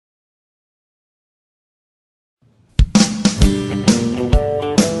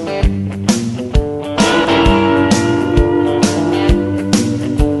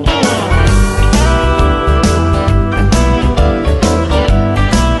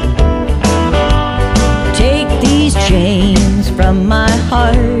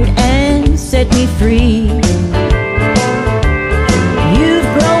set me free. You've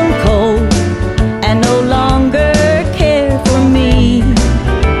grown cold and no longer care for me.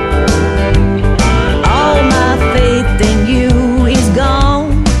 All my faith in you is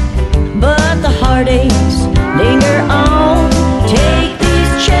gone, but the heartaches linger on. Take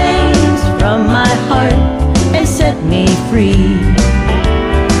these chains from my heart and set me free.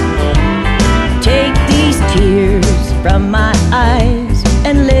 Take these tears from my eyes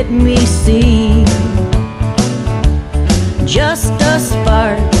and let me see just a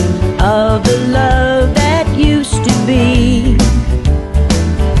spark of the love that used to be.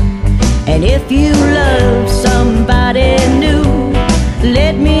 And if you love somebody new,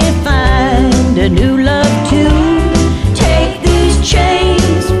 let me find a new love too. Take these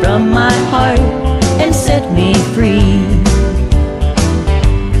chains from my heart and set me free.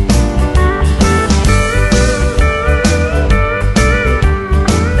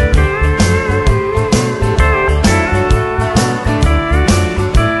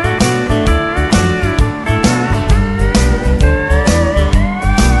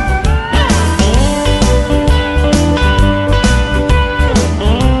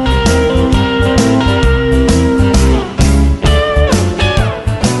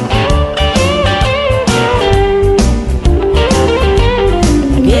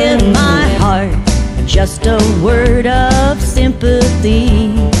 Just a word of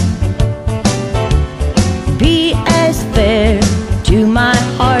sympathy. Be as fair to my